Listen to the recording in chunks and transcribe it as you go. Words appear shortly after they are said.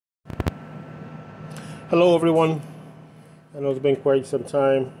Hello everyone. I know it's been quite some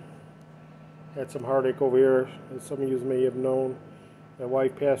time. Had some heartache over here, as some of you may have known. My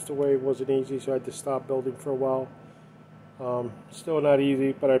wife passed away. It wasn't easy, so I had to stop building for a while. Still not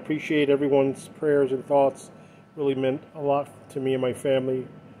easy, but I appreciate everyone's prayers and thoughts. Really meant a lot to me and my family.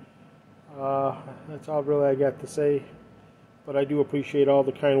 That's all really I got to say. But I do appreciate all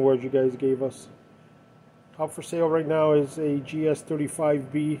the kind words you guys gave us. Out for sale right now is a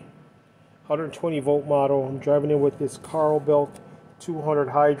GS35B 120 volt model. I'm driving it with this Carl built 200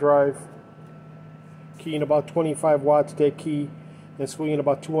 high drive, keying about 25 watts dead key and swinging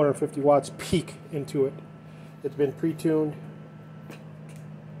about 250 watts peak into it. It's been pre-tuned,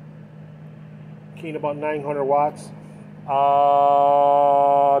 keying about 900 watts. Audio,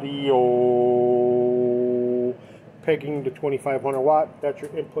 pegging to 2500 watt. That's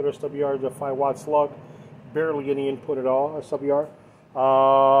your input SWR is a 5 watt slug, barely any input at all SWR.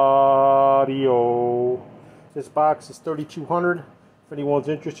 Audio. This box is 3200. If anyone's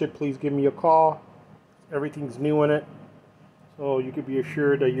interested, please give me a call. Everything's new in it, so you can be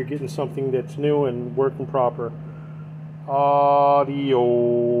assured that you're getting something that's new and working proper. Audio.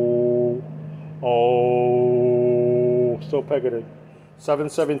 Oh, still pegging it.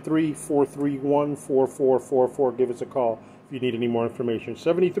 773-431-4444. Give us a call if you need any more information.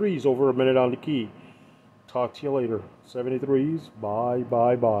 73 is over a minute on the key. Talk to you later. 73s. Bye,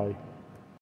 bye, bye.